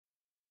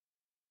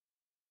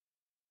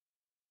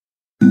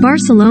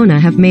Barcelona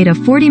have made a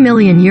 €40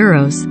 million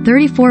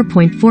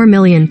 (£34.4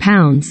 million)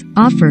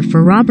 offer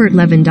for Robert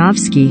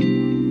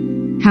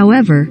Lewandowski.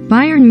 However,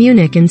 Bayern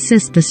Munich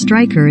insists the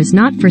striker is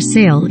not for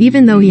sale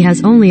even though he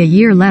has only a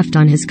year left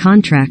on his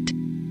contract.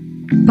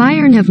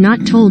 Bayern have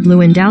not told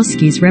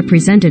Lewandowski's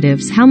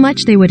representatives how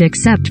much they would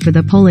accept for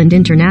the Poland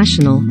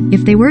international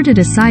if they were to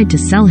decide to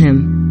sell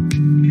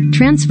him.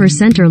 Transfer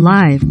Center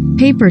Live.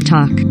 Paper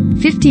Talk.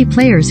 50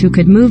 players who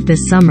could move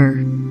this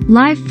summer.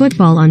 Live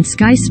football on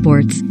Sky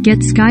Sports.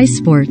 Get Sky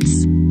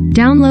Sports.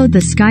 Download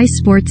the Sky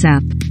Sports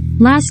app.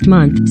 Last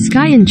month,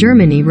 Sky in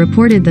Germany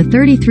reported the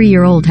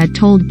 33-year-old had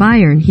told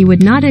Bayern he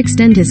would not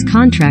extend his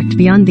contract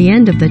beyond the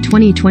end of the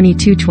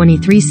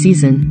 2022-23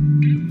 season.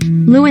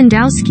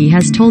 Lewandowski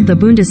has told the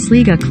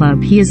Bundesliga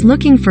club he is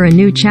looking for a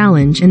new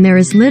challenge and there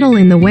is little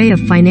in the way of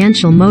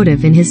financial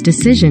motive in his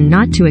decision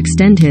not to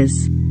extend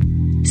his.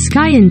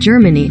 Sky in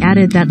Germany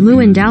added that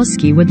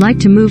Lewandowski would like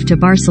to move to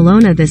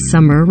Barcelona this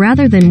summer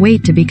rather than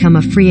wait to become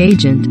a free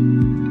agent.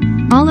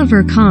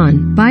 Oliver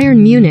Kahn,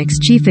 Bayern Munich's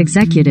chief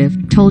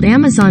executive, told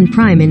Amazon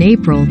Prime in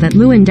April that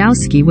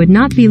Lewandowski would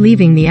not be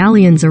leaving the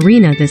Allianz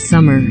Arena this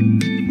summer.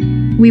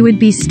 "We would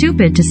be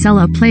stupid to sell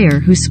a player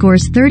who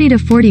scores 30 to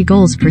 40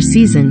 goals per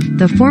season,"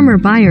 the former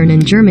Bayern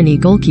and Germany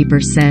goalkeeper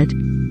said.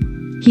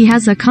 "He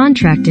has a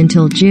contract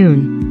until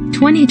June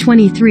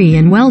 2023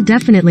 and we'll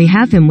definitely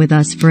have him with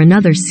us for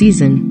another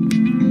season."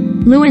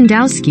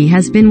 Lewandowski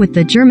has been with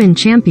the German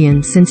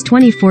champions since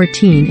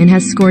 2014 and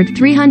has scored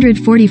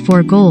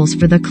 344 goals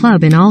for the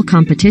club in all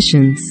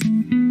competitions.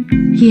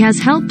 He has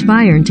helped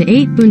Bayern to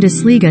 8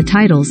 Bundesliga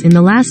titles in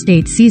the last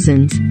 8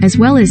 seasons, as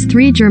well as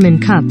 3 German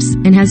Cups,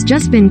 and has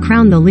just been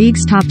crowned the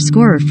league's top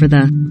scorer for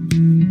the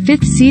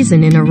 5th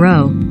season in a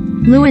row.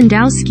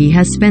 Lewandowski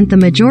has spent the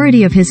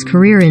majority of his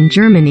career in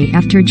Germany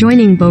after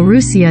joining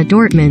Borussia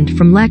Dortmund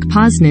from Lech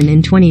Poznan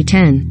in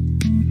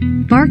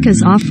 2010.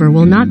 Barca's offer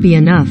will not be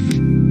enough.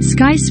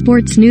 Sky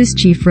Sports News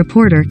chief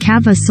reporter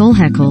Kava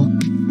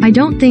Solhekel. "I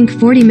don't think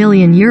 €40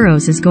 million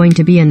is going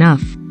to be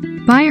enough.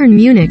 Bayern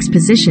Munich's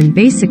position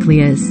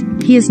basically is,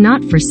 he is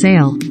not for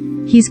sale.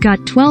 He's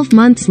got 12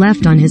 months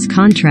left on his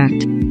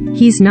contract.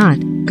 He's not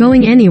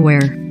going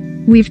anywhere.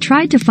 We've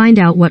tried to find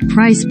out what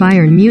price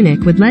Bayern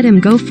Munich would let him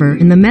go for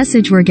and the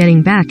message we're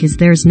getting back is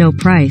there's no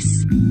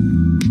price."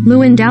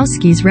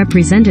 Lewandowski's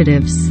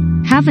representatives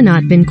have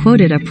not been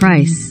quoted a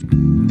price.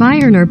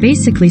 Bayern are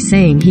basically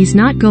saying he's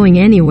not going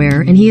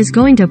anywhere and he is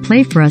going to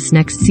play for us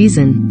next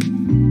season.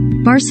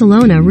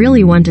 Barcelona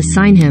really want to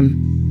sign him.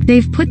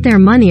 They've put their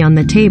money on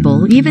the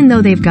table even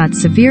though they've got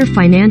severe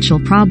financial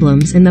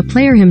problems and the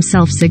player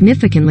himself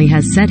significantly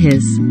has set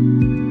his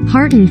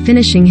heart in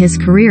finishing his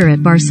career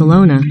at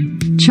Barcelona.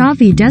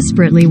 Xavi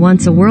desperately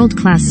wants a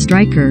world-class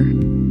striker.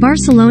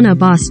 Barcelona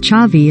boss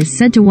Xavi is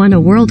said to want a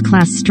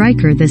world-class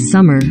striker this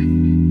summer.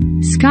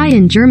 Sky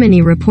in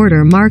Germany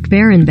reporter Mark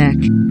Barenbeck.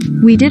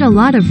 "We did a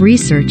lot of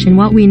research and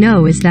what we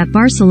know is that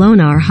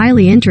Barcelona are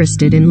highly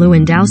interested in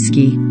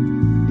Lewandowski.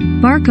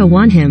 Barca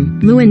want him.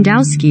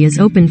 Lewandowski is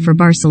open for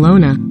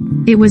Barcelona.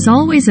 It was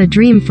always a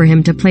dream for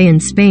him to play in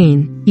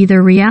Spain,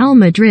 either Real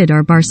Madrid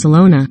or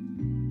Barcelona.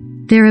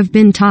 There have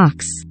been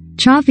talks.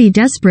 Xavi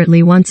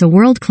desperately wants a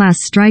world-class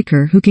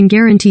striker who can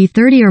guarantee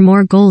 30 or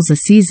more goals a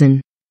season.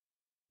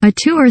 A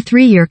 2 or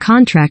 3 year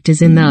contract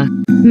is in the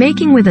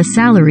making with a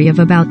salary of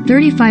about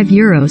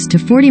 €35 to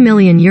 €40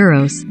 million,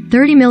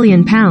 £30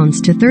 million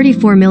to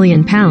 £34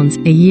 million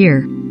a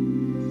year.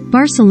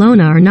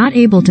 Barcelona are not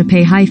able to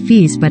pay high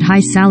fees but high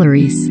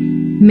salaries.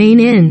 Main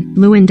in,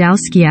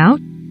 Lewandowski out?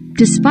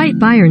 Despite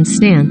Bayern's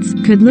stance,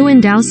 could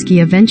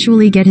Lewandowski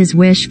eventually get his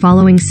wish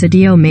following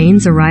Sadio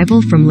Mane's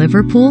arrival from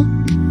Liverpool?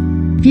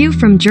 View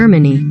from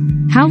Germany.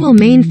 How will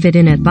Mane fit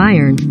in at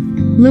Bayern?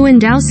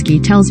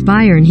 Lewandowski tells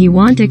Bayern he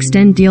won't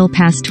extend deal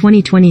past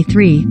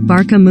 2023.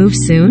 Barca move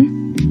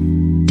soon?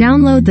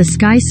 Download the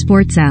Sky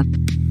Sports app.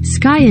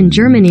 Sky in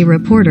Germany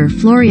reporter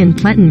Florian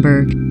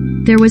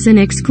Plettenberg. There was an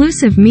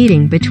exclusive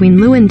meeting between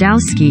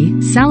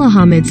Lewandowski,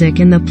 Salahamidzic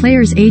and the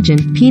player's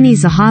agent Pini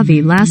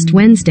Zahavi last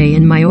Wednesday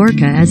in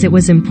Mallorca as it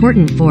was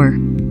important for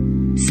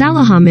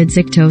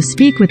Salahamidzic to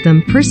speak with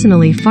them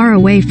personally far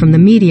away from the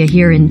media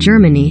here in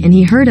Germany and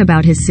he heard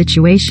about his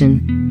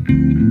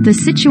situation. The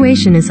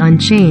situation is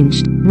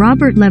unchanged.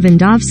 Robert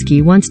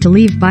Lewandowski wants to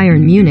leave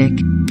Bayern Munich.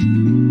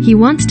 He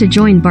wants to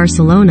join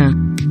Barcelona.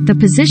 The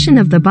position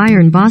of the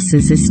Bayern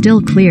bosses is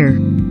still clear.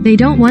 They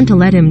don't want to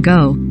let him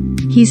go.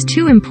 He's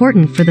too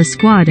important for the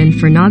squad and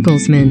for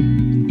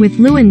Nagelsmann. With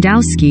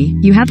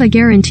Lewandowski, you have a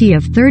guarantee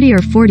of 30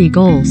 or 40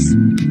 goals.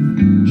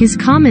 His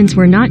comments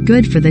were not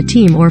good for the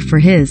team or for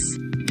his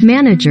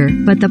manager,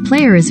 but the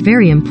player is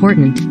very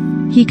important.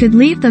 He could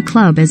leave the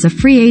club as a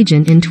free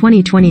agent in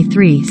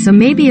 2023, so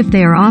maybe if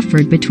they are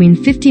offered between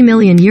 €50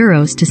 million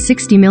to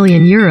 €60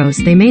 million,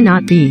 they may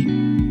not be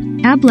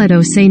able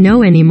to say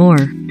no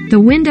anymore. The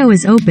window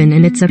is open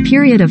and it's a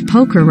period of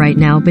poker right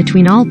now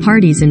between all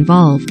parties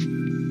involved.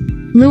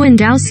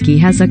 Lewandowski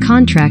has a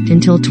contract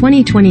until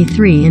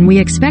 2023 and we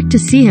expect to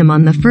see him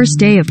on the first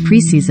day of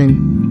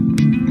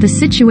preseason. The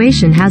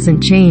situation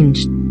hasn't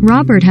changed.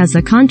 Robert has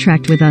a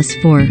contract with us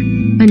for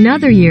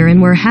another year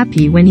and we're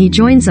happy when he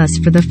joins us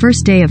for the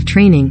first day of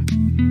training.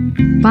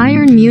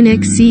 Bayern Munich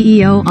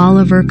CEO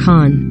Oliver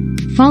Kahn.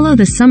 Follow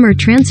the summer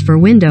transfer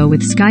window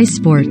with Sky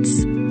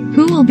Sports.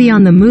 Who will be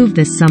on the move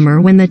this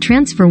summer when the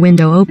transfer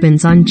window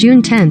opens on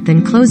June 10th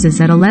and closes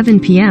at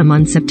 11 p.m.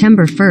 on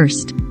September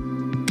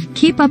 1st?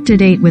 Keep up to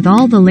date with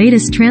all the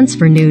latest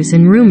transfer news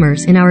and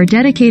rumors in our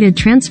dedicated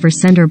Transfer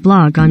Center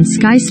blog on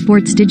Sky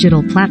Sports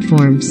digital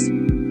platforms.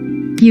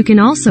 You can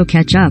also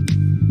catch up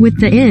with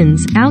the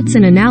ins, outs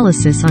and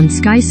analysis on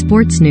Sky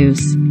Sports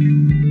News.